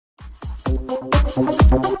Hi,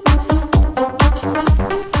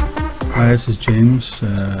 this is James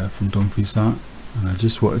from Defrag, and I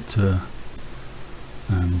just wanted to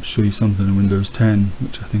show you something in Windows 10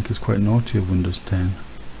 which I think is quite naughty of Windows 10.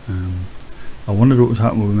 I wondered what was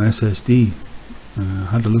happening with my SSD. I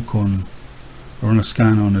had a look on, or run a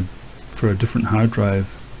scan for a different hard drive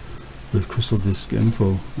with crystal disk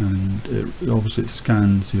info, and it obviously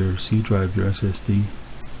scans your C drive, your SSD,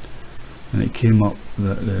 and it came up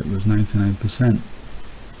that it was 99%.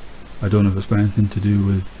 I don't know if it's got anything to do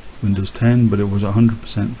with Windows 10, but it was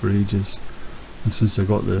 100% for ages, and since I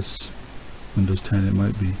got this Windows 10 it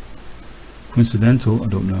might be coincidental, I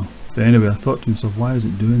don't know. But anyway, I thought to myself, why is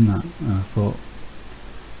it doing that? And I thought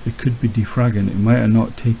it could be defragging. It might have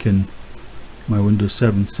not taken my Windows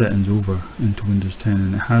 7 settings over into Windows 10,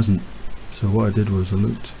 and it hasn't. So what I did was I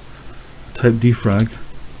typed defrag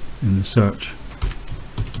in the search,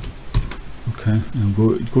 okay, and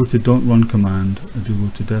go to don't run command. I do go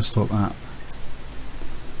to desktop app,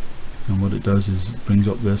 and what it does is it brings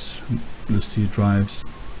up this list of your drives,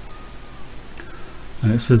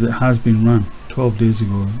 and it says it has been run 12 days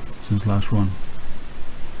ago since last run.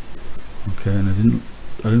 Okay, and I didn't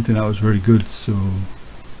think that was very good, so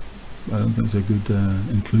I don't think it's a good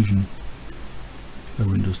inclusion for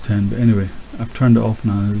Windows 10. But anyway, I've turned it off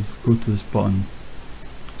now. Let's go to this button,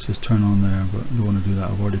 it says turn on there, but I don't want to do that.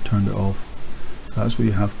 I've already turned it off. That's what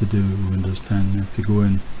you have to do with Windows 10. You have to go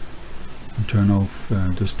in and turn off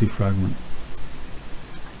this defragment.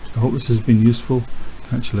 I hope this has been useful.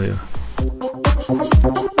 Catch you later.